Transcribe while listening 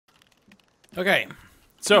Okay,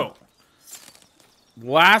 so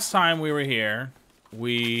last time we were here,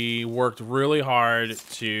 we worked really hard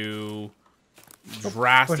to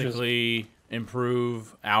drastically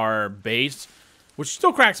improve our base, which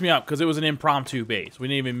still cracks me up because it was an impromptu base. We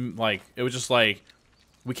didn't even, like, it was just like,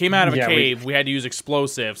 we came out of a cave, we had to use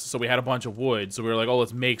explosives, so we had a bunch of wood, so we were like, oh,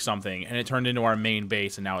 let's make something, and it turned into our main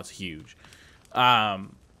base, and now it's huge. But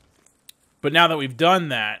now that we've done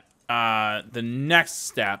that, the next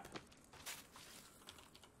step,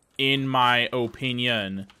 in my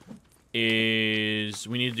opinion, is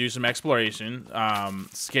we need to do some exploration.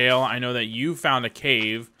 Scale, I know that you found a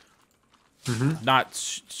cave not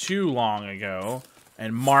too long ago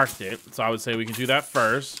and marked it, so I would say we can do that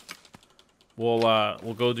first. We'll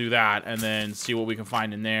go do that and then see what we can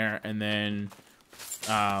find in there, and then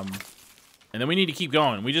we need to keep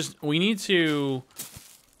going. We need to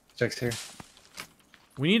Jack's here.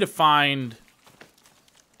 We need to find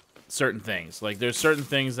certain things. Like, there's certain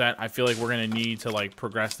things that I feel like we're gonna need to, like,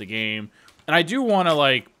 progress the game. And I do want to,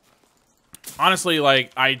 like, honestly,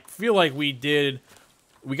 like, I feel like we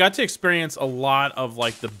got to experience a lot of,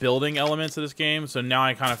 like, the building elements of this game. So now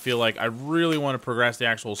I kind of feel like I really want to progress the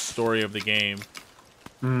actual story of the game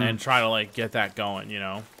and try to, like, get that going, you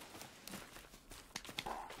know?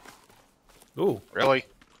 Ooh. Really?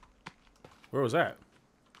 Where was that?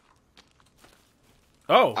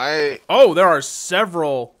 Oh. Oh, there are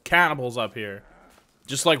several cannibals up here.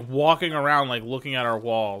 Just, like, walking around, like, looking at our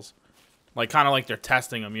walls. Like, kind of like they're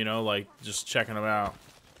testing them, you know? Like, just checking them out.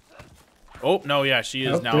 Oh, no, yeah, she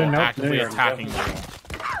is now actively attacking me.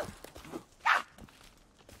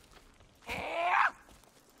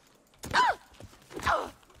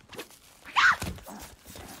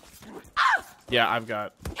 Yeah, I've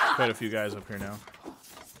got quite a few guys up here now.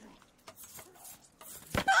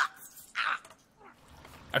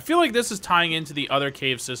 I feel like this is tying into the other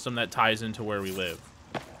cave system that ties into where we live.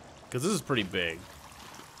 Because this is pretty big.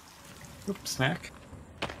 Oops, snack.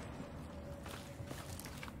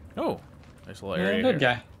 Oh, nice little area Good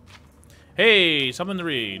here. guy. Hey, something to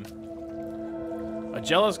read. A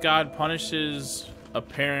jealous god punishes a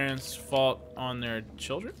parent's fault on their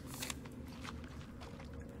children?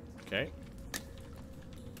 Okay.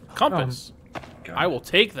 Compass. I will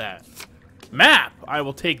take that. Map. I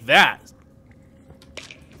will take that.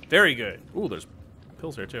 Very good. Ooh, there's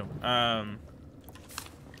pills here too. There's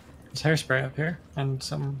hairspray up here and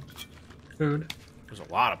some food. There's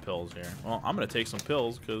a lot of pills here. Well, I'm gonna take some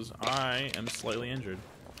pills because I am slightly injured.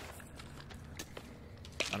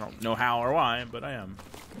 I don't know how or why, but I am.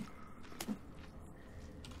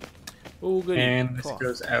 Oh, good. And this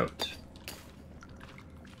goes out.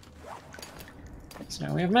 So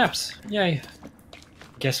now we have maps. Yay.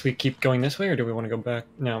 Guess we keep going this way, or do we want to go back?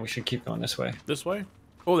 No, we should keep going this way. This way?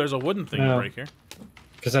 Oh, there's a wooden thing to break here.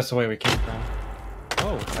 Because that's the way we came from.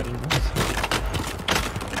 Oh, I didn't notice.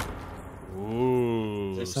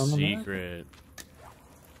 Ooh, secret.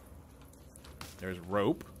 There's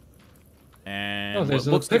rope. And there's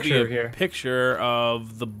what a looks to be picture a here. picture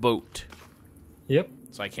of the boat. Yep.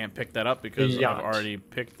 So I can't pick that up because I've already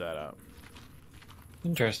picked that up.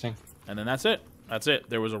 Interesting. And then that's it. That's it.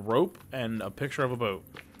 There was a rope and a picture of a boat.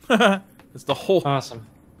 It's the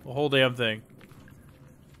whole damn thing.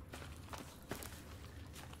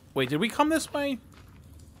 Wait, did we come this way?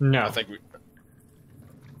 No. I think we...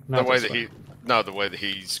 Not the way this that way. No, the way that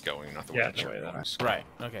he's going, not the way that the way you're that going. Right.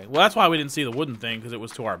 Okay. Well, that's why we didn't see the wooden thing, because it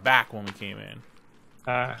was to our back when we came in.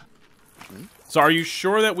 So are you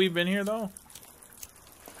sure that we've been here, though?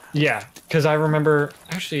 Yeah, because I remember...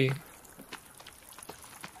 Actually...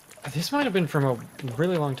 This might have been from a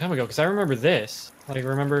really long time ago, because I remember this. Like,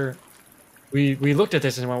 remember... We looked at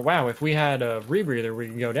this and went, wow, if we had a rebreather, we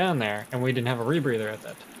could go down there, and we didn't have a rebreather at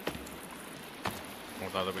that time. Well,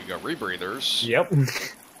 now that we got rebreathers... Yep.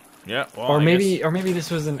 Yeah, well, or maybe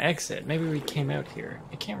this was an exit. Maybe we came out here.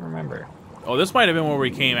 I can't remember. Oh, this might have been where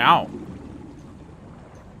we came out.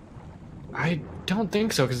 I don't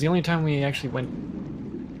think so, because the only time we actually went...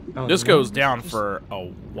 Oh, this goes down for a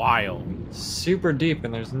while. Super deep,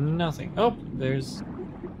 and there's nothing. Oh, there's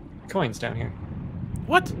coins down here.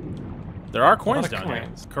 What? There are coins down here.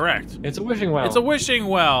 Correct. It's a wishing well. It's a wishing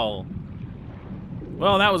well.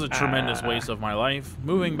 Well, that was a tremendous waste of my life.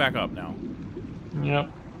 Moving back up now.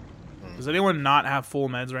 Yep. Does anyone not have full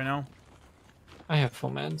meds right now? I have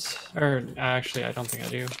full meds. Or, actually, I don't think I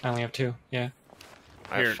do. I only have 2, yeah.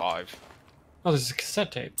 I have 5. Oh, there's a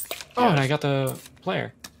cassette tape. Oh, and I got the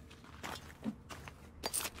player.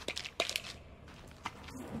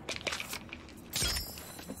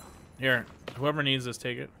 Here, whoever needs this,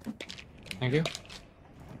 take it. Thank you.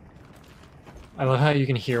 I love how you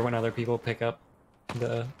can hear when other people pick up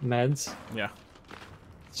the meds. Yeah.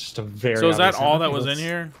 It's just a very. So is that obvious all sound. that was in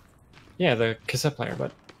here? Yeah, the cassette player,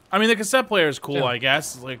 but. I mean, the cassette player is cool, Yeah. I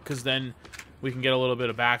guess, like, because then we can get a little bit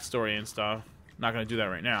of backstory and stuff. Not gonna do that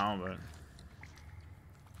right now, but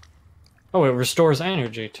Oh, it restores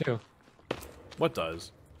energy too. what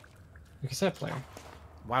does? The cassette player.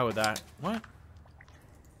 Why would that? What?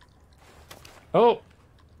 Oh.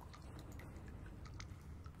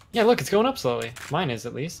 Yeah, look, it's going up slowly. Mine is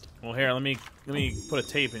at least. Well, here, let me put a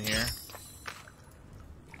tape in here.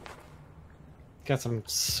 Got some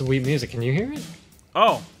sweet music. Can you hear it?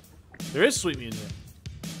 Oh, there is sweet music.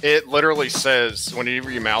 It literally says, whenever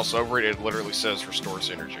you mouse over it, it literally says restores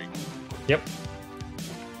energy. Yep.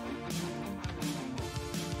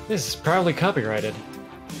 This is probably copyrighted.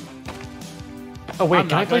 Oh wait, I'm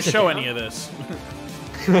can I not gonna place it show down? any of this.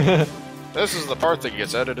 This is the part that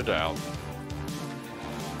gets edited out.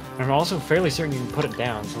 I'm also fairly certain you can put it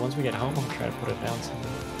down. So once we get home, I'll try to put it down somewhere.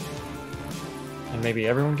 And maybe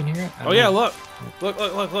everyone can hear it. I Oh don't yeah, know. look.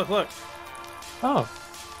 Oh.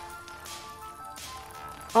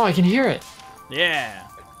 Oh, I can hear it. Yeah.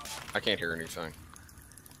 I can't hear anything.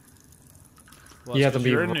 Well, You that's have to 'cause be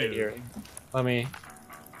you're a right noob. here. Let me.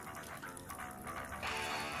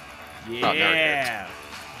 Yeah.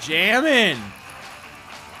 Jamming.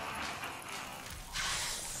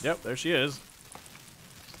 Yep, there she is.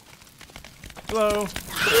 Hello.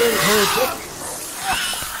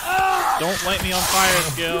 Don't light me on fire,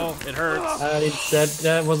 Skill. It hurts.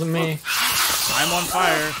 That wasn't me. I'm on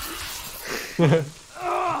fire.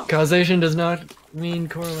 Causation does not mean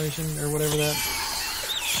correlation or whatever that.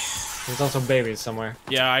 There's also babies somewhere.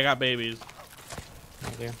 Yeah, I got babies.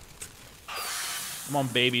 Thank you. I'm on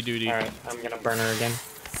baby duty. All right, I'm gonna burn her again.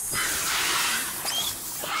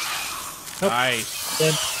 Nice.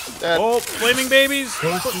 Dead. Dead. Oh, flaming babies.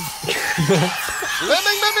 Living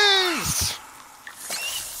babies!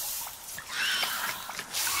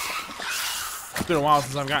 It's been a while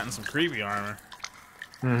since I've gotten some creepy armor.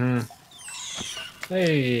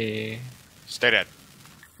 Hey, Stay dead.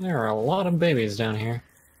 there are a lot of babies down here.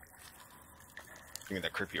 Give me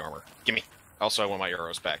that creepy armor. Gimme. Also, I want my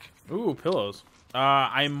arrows back. Ooh, pillows.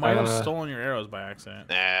 I might have Uh, stolen your arrows by accident.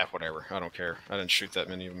 Nah, whatever. I don't care. I didn't shoot that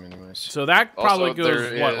many of them anyways. So that probably Also, goes,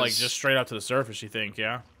 there what, like is- just straight up to the surface, you think,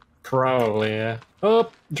 yeah? Probably, yeah.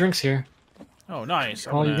 Oh, drinks here. Oh, nice.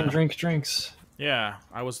 I'm All you gonna- can drink drinks. Yeah,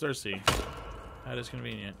 I was thirsty. That is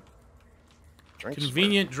convenient. Drinks?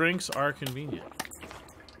 Convenient drinks are convenient.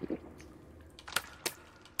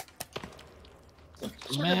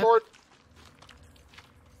 Circuit board.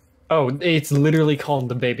 Oh, it's literally called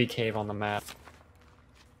the baby cave on the map.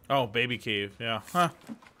 Oh, baby cave. Yeah. Huh.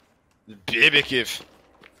 Baby cave.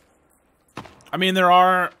 I mean, there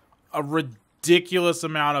are a ridiculous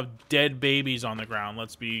amount of dead babies on the ground.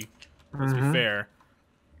 Let's be fair.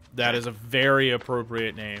 That is a very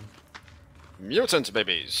appropriate name. Mutant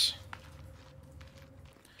babies.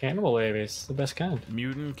 Cannibal babies, the best kind.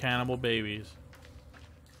 Mutant cannibal babies.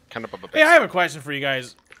 Kind of a Hey, I have a question for you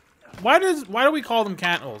guys. Why do we call them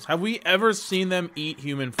cannibals? Have we ever seen them eat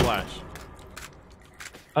human flesh?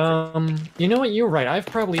 You know what? You're right. I've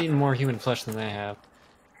probably eaten more human flesh than they have.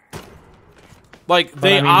 Like, But,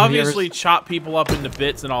 they I mean, have you ever obviously chop people up into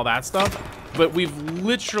bits and all that stuff, but we've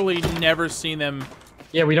literally never seen them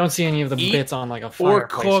Yeah, we don't see any of the Eat bits on like a or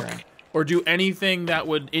fireplace. cook anything. or do anything that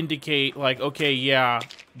would indicate, like, okay, yeah,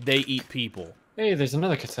 they eat people. Hey, there's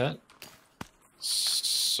another cassette.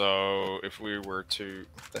 So, if we were to...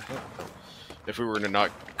 What the hell? If we were to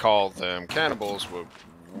not call them cannibals, what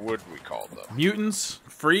would we call them? Mutants,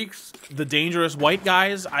 freaks, the dangerous white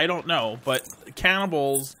guys, I don't know, but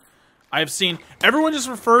cannibals, I've seen... Everyone just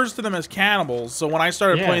refers to them as cannibals, so when I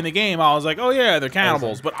started Yeah. playing the game, I was like, oh yeah, they're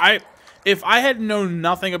cannibals. But if I had known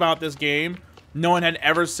nothing about this game, no one had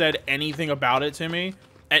ever said anything about it to me,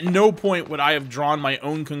 at no point would I have drawn my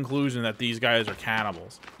own conclusion that these guys are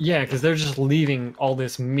cannibals. Yeah, because they're just leaving all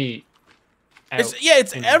this meat. Out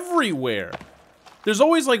It's in- everywhere. There's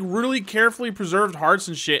always like really carefully preserved hearts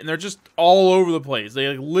and shit, and they're just all over the place. They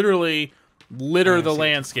like literally litter I the see.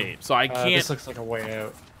 landscape. So I can't. This looks like a way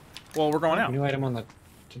out. Well, we're going out. New item on the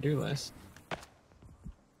to-do list.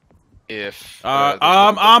 If...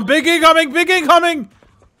 Big incoming! Big incoming!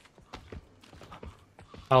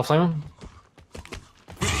 I'll flame him.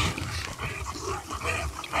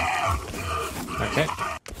 Okay.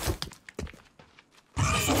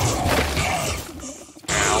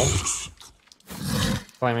 Ow.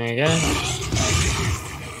 Flaming again.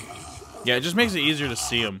 Yeah, it just makes it easier to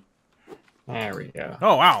see them. There we go.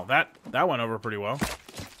 Oh wow, that went over pretty well.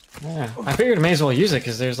 Yeah, I figured I may as well use it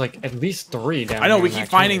because there's like at least 3 down I know here we in keep that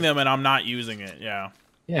finding cave. them, and I'm not using it. Yeah.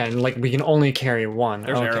 Yeah, and like we can only carry one.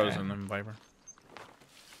 There's Okay. arrows in them, Viper.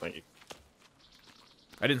 Thank you.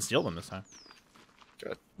 I didn't steal them this time.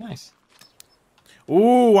 Good. Nice.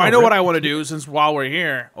 Ooh, I know really? what I want to do since while we're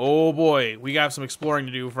here. Oh boy, we got some exploring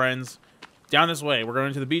to do, friends. Down this way. We're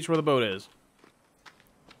going to the beach where the boat is.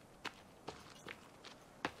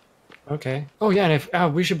 Okay. Oh yeah, and if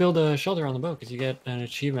we should build a shelter on the boat because you get an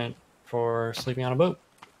achievement for sleeping on a boat.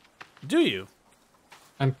 Do you?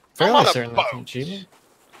 I'm I'm fairly on a certain that's an boat. achievement.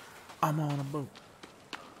 I'm on a boat.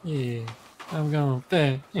 Yeah. I'm going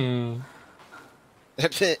there.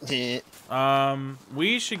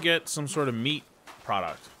 We should get some sort of meat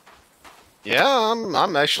product. Yeah,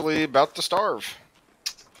 I'm actually about to starve.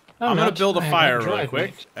 I'm gonna build a I fire haven't really tried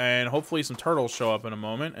quick, meat. and hopefully some turtles show up in a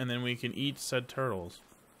moment, and then we can eat said turtles.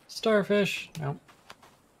 Starfish. No.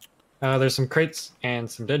 There's some crates and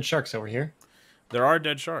some dead sharks over here. There are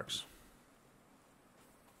dead sharks.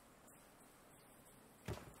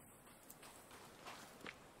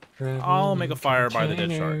 I'll make a fire by the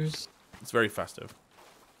dead sharks. It's very festive.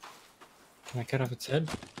 Can I cut off its head?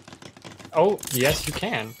 Oh, yes, you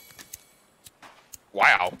can.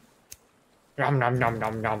 Wow. Nom nom nom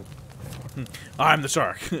nom nom. I'm the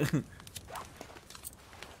shark.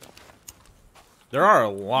 There are a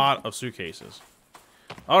lot of suitcases.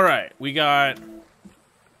 All right, we got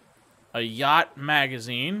a yacht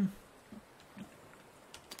magazine,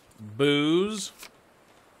 booze,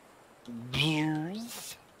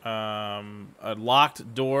 a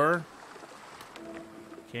locked door.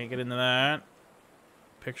 Can't get into that.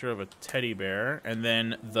 Picture of a teddy bear, and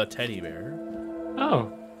then the teddy bear.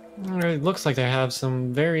 Oh, it looks like they have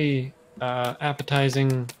some very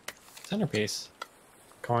appetizing centerpiece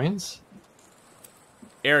coins.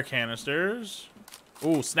 Air canisters.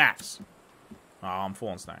 Ooh, snacks. Oh, I'm full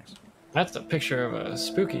on snacks. That's a picture of a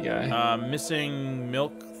spooky guy. Missing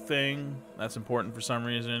milk thing. That's important for some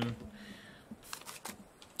reason.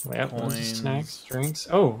 Yep, those are coins. snacks, drinks.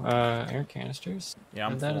 Oh, air canisters. Yeah,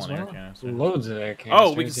 I'm Did that full as on air well? canisters. Loads of air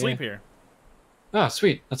canisters. Oh, we can sleep yeah. here. Ah,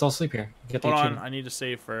 sweet. Let's all sleep here. Get the Hold on, achievement. I need to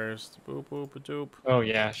save first. Boop, boop, doop. Oh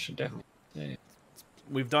yeah, should definitely. Yeah.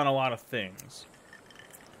 We've done a lot of things.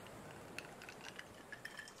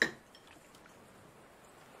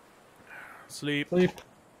 Sleep. Sleep.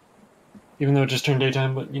 Even though it just turned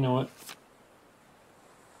daytime, but you know what?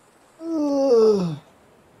 Ugh.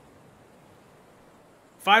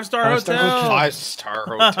 5-star Five-star hotel. hotel. 5-star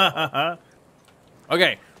hotel.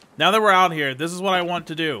 Okay, now that we're out here, this is what I want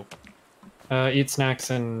to do. Eat snacks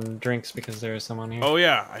and drinks because there is some on here. Oh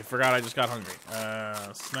yeah, I forgot I just got hungry.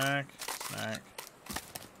 Snack,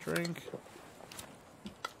 drink.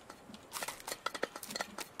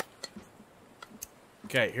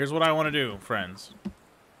 Okay, here's what I want to do, friends.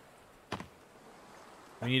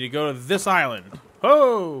 We need to go to this island.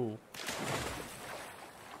 Oh!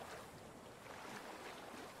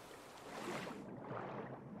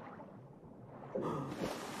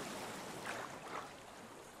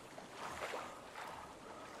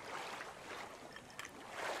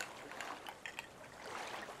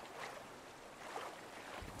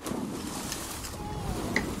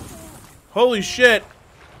 Holy shit!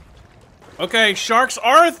 Okay, sharks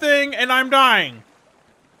are a thing, and I'm dying.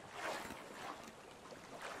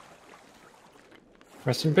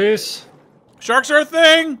 Rest in peace. Sharks are a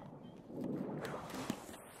thing!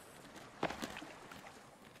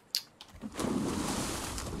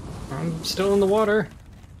 I'm still in the water.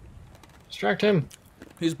 Distract him.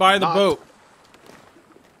 He's by the Not. boat.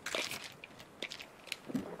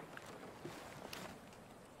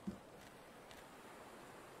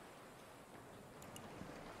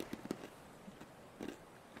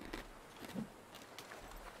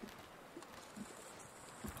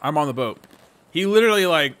 I'm on the boat. He literally,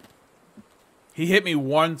 like, he hit me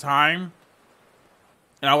one time,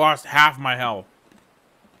 and I lost half my health.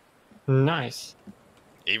 Nice.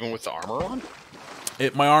 Even with the armor on?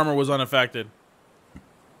 My armor was unaffected.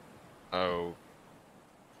 Oh.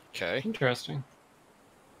 Okay. Interesting.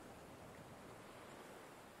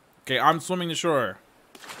 Okay, I'm swimming to shore.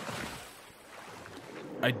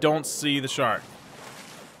 I don't see the shark.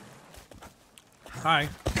 Hi.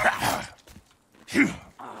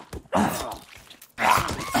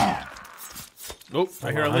 Oh,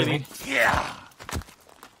 I hear a lady.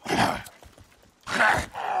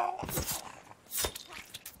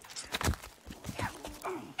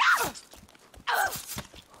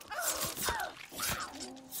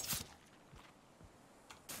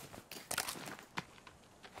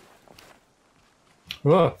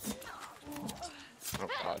 Whoa. Oh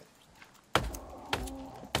god.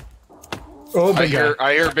 Oh, big guy.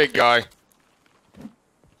 I hear big guy.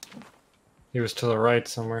 He was to the right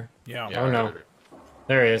somewhere. Yeah. Yeah, Oh, I no. heard it.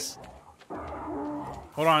 There he is.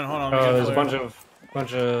 Hold on, hold on. Oh, there's a bunch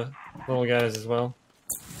of little guys as well.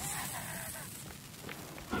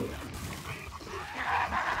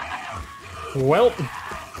 Welp.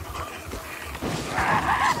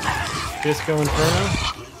 Disco Inferno.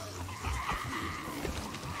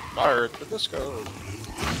 Fire at the disco.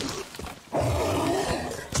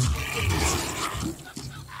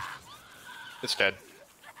 It's dead.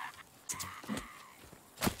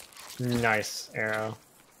 Nice arrow.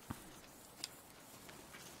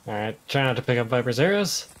 Alright, try not to pick up Viper's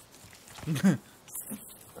arrows. Thank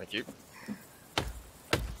you.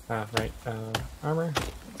 Right, armor.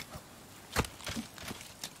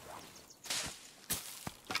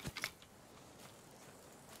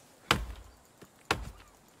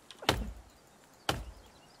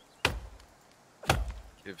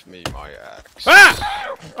 Give me my axe.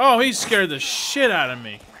 Ah! Oh, he scared the shit out of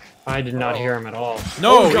me. I did not hear him at all.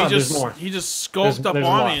 No, oh, God, he just scoped up there's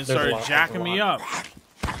on a lot, me and there's a started lot, jacking me up.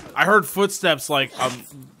 I heard footsteps like a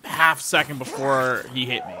half second before he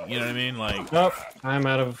hit me. You know what I mean? Like, Nope, I'm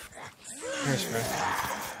out of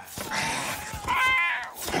hairspray.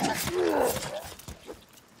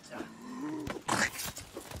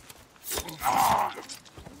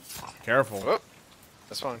 careful. Oh,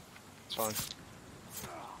 that's fine. It's fine.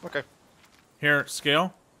 Okay. Here,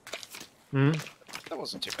 scale. Hmm. That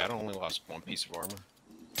wasn't too bad. I only lost one piece of armor.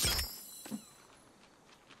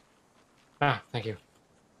 Ah, thank you.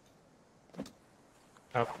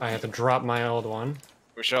 Oh, I had to drop my old one.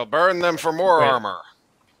 We shall burn them for more Wait. armor.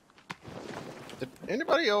 Did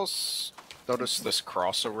anybody else notice this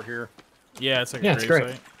cross over here? Yeah, it's like Yeah, a it's grave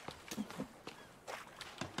great. site.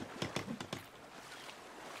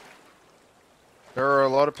 There are a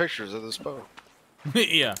lot of pictures of this boat.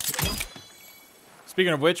 Yeah.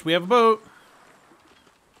 Speaking of which, we have a boat.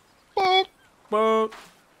 Boat! Boat.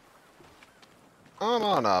 I'm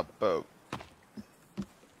on a boat.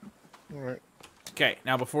 Alright. Okay,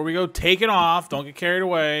 now before we go, take it off. Don't get carried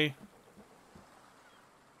away.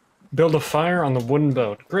 Build a fire on the wooden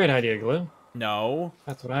boat. Great idea, Glue. No.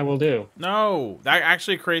 That's what I will do. No. That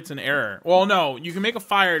actually creates an error. Well, no. You can make a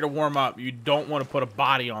fire to warm up. You don't want to put a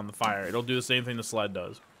body on the fire. It'll do the same thing the sled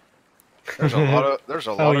does. There's a lot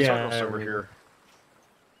of Oh, yeah, turtles I over remember. here.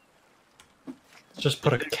 Just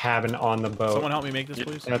put a cabin on the boat. Someone help me make this,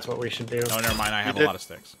 please. That's what we should do. No, never mind. I have a did. lot of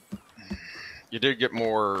sticks. You did get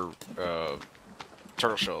more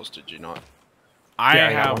turtle shells, did you not? I Yeah,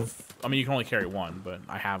 I got one. have... I mean, you can only carry one, but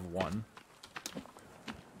I have one.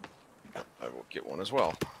 I will get one as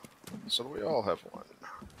well. So we all have one.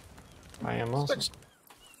 I am also.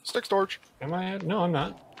 Stick storage. Am I? No, I'm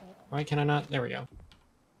not. Why can I not? There we go.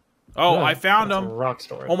 Oh, No, I found that's a them. rock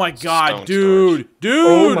storage. Oh my god, Stone dude. Dude.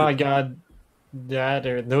 Oh my god.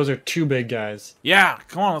 Those are two big guys. Yeah,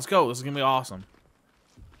 come on, let's go. This is going to be awesome.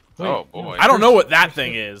 Wait, Oh, boy. I don't know what that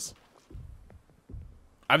thing is.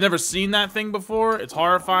 I've never seen that thing before. It's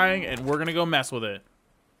horrifying, and we're going to go mess with it.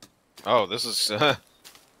 Oh, this is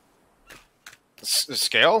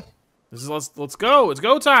scale. This is let's go. It's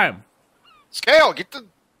go time. Scale, get the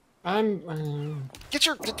I'm.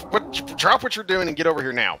 drop what you're doing and get over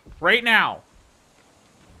here now. Right now.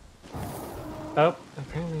 Oh,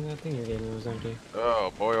 apparently that thing you gave me was empty.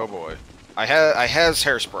 Oh boy, oh boy. I has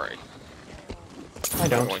hairspray. I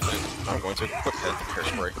don't. I'm going to put that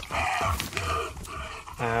hairspray.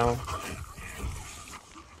 Ow.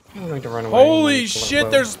 I'm going to run away. Holy and shit,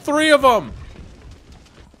 float. there's 3 of them.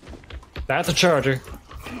 That's a charger.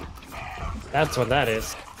 That's what that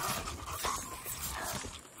is.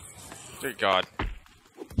 Dear God.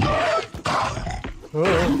 Whoa.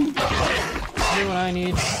 You know what I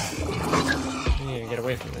need? I need to get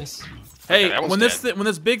away from this. Hey, that one's when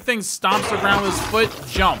this big thing stomps the ground with his foot,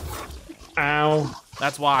 jump. Ow.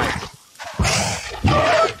 That's why.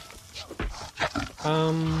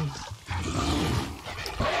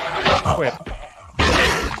 Quit.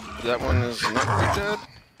 That one is not quite dead.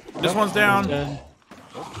 This one's down. Dead.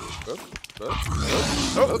 Good.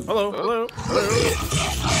 Oh, hello, hello, hello.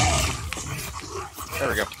 There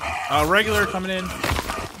we go. Regular coming in.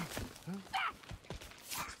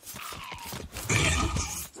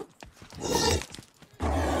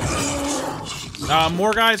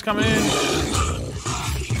 More guys coming in.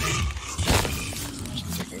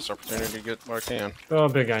 Just taking this opportunity to get what I can. Oh,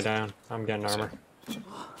 big guy down. I'm getting armor.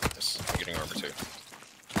 Yes, I'm getting armor too.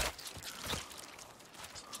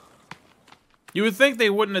 You would think they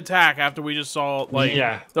wouldn't attack after we just saw, like,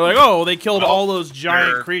 Yeah. They're like, oh, they killed all those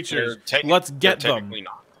giant They're creatures. techni- Let's they're get them. technically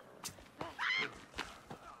not.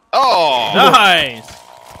 Oh! Nice.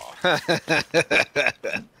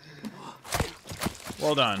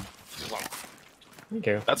 Well done. Thank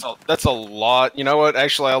you. That's a lot. You know what?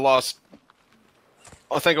 Actually,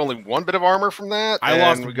 I think only one bit of armor from that. I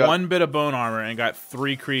lost one bit of bone armor and got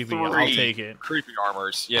 3 creepy. I'll take it. Creepy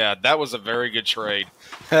armors. Yeah, that was a very good trade.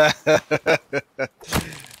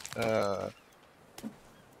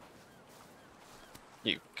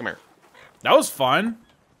 You, come here. That was fun.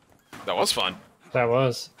 That was fun. That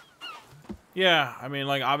was. Yeah, I mean,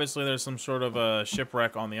 like, obviously there's some sort of a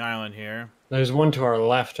shipwreck on the island here. There's one to our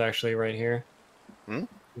left, actually, right here. Hmm?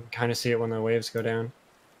 You can kind of see it when the waves go down.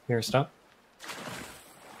 Here, stop.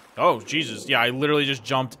 Oh, Jesus. Yeah, I literally just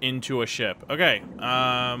jumped into a ship. Okay,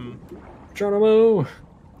 Geronimo!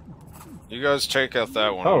 You guys check out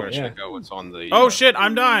that one. Oh, I'm gonna yeah. check out what's on the. Oh, shit,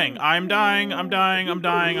 I'm dying. I'm dying.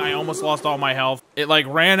 I almost lost all my health. It, like,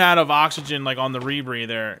 ran out of oxygen, like, on the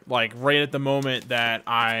rebreather, like, right at the moment that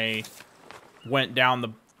I went down the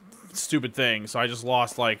stupid thing. So I just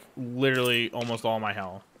lost, like, literally almost all my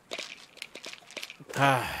health.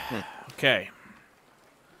 Okay.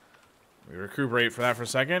 We recuperate for that for a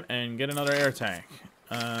second and get another air tank.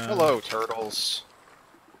 Hello, turtles.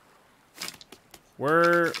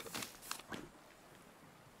 We're...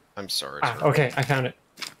 I'm sorry. Okay, I found it.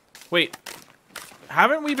 Wait.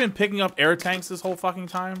 Haven't we been picking up air tanks this whole fucking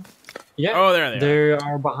time? Yeah. Oh, there they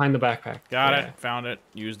are behind the backpack. Got it. Found it.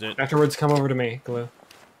 Used it. Afterwards, come over to me, Glue.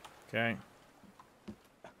 Okay.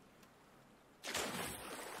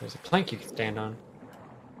 There's a plank you can stand on.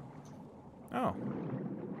 Oh.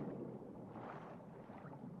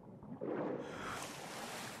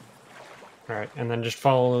 Alright, and then just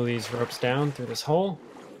follow these ropes down through this hole.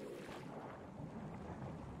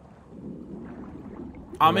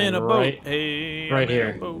 I'm in a boat. Right, Hey, right I'm here.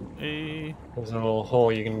 in a boat. Hey. There's a little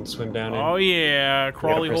hole you can swim down in. Oh yeah,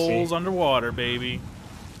 crawly proceed. holes underwater, baby.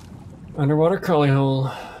 Underwater crawly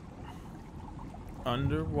hole.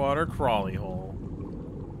 Underwater crawly hole.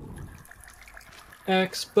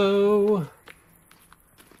 Expo.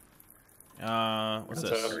 What's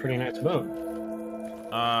That's this? a pretty nice boat.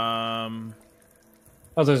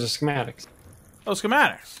 Oh, those are schematics. Oh,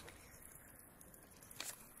 schematics.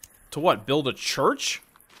 To what? Build a church?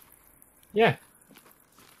 Yeah.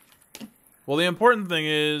 Well, the important thing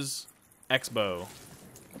is Expo.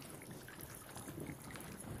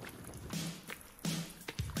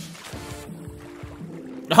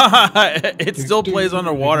 It still plays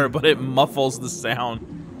underwater, but it muffles the sound.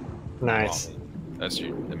 Nice. Well, as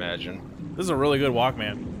you imagine. This is a really good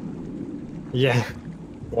Walkman. Yeah.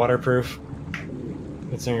 Waterproof.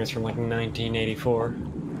 Considering it's from like 1984.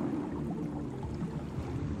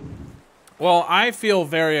 Well, I feel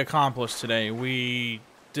very accomplished today. We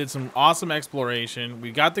did some awesome exploration.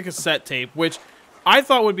 We got the cassette tape, which I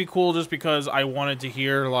thought would be cool just because I wanted to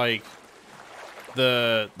hear, like,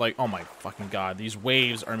 oh my fucking god, these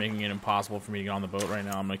waves are making it impossible for me to get on the boat right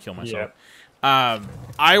now. I'm gonna kill myself. Yep.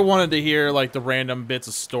 I wanted to hear, like, the random bits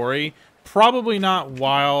of story. Probably not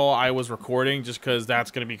while I was recording, just because that's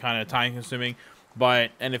gonna be kind of time consuming.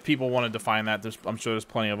 And if people wanted to find that, I'm sure there's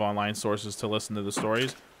plenty of online sources to listen to the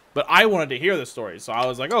stories. But I wanted to hear the stories, so I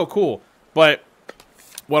was like, oh, cool. But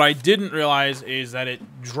what I didn't realize is that it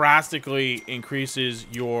drastically increases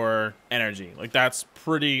your energy. Like, that's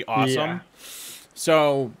pretty awesome. Yeah.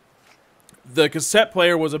 So the cassette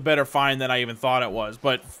player was a better find than I even thought it was.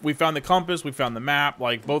 But we found the compass, we found the map.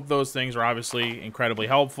 Like, both those things are obviously incredibly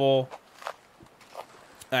helpful.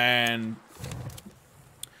 And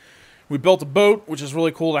we built a boat, which is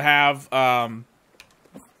really cool to have.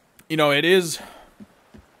 You know, it is...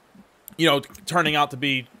 you know, turning out to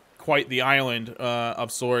be quite the island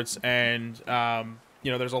of sorts, and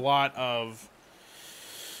you know, there's a lot of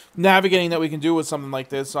navigating that we can do with something like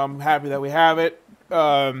this. So I'm happy that we have it,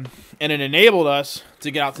 and it enabled us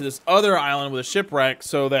to get out to this other island with a shipwreck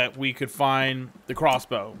so that we could find the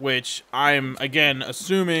crossbow. Which I'm again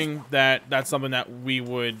assuming that that's something that we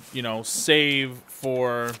would, you know, save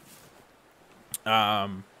for.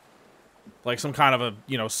 Like some kind of a,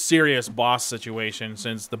 you know, serious boss situation,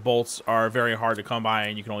 since the bolts are very hard to come by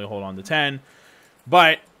and you can only hold on to 10.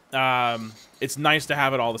 But it's nice to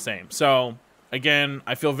have it all the same. So, again,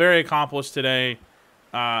 I feel very accomplished today.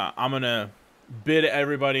 I'm going to bid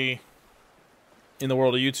everybody in the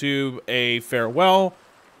world of YouTube a farewell.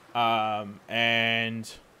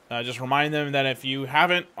 And just remind them that if you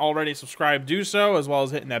haven't already subscribed, do so, as well as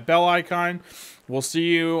hitting that bell icon. We'll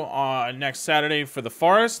see you next Saturday for the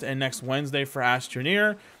Forest and next Wednesday for Ask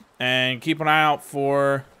Junior. And keep an eye out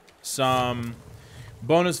for some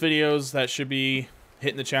bonus videos that should be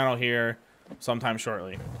hitting the channel here sometime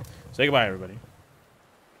shortly. Say goodbye, everybody.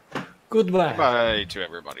 Goodbye. Goodbye to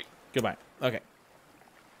everybody. Goodbye. Okay.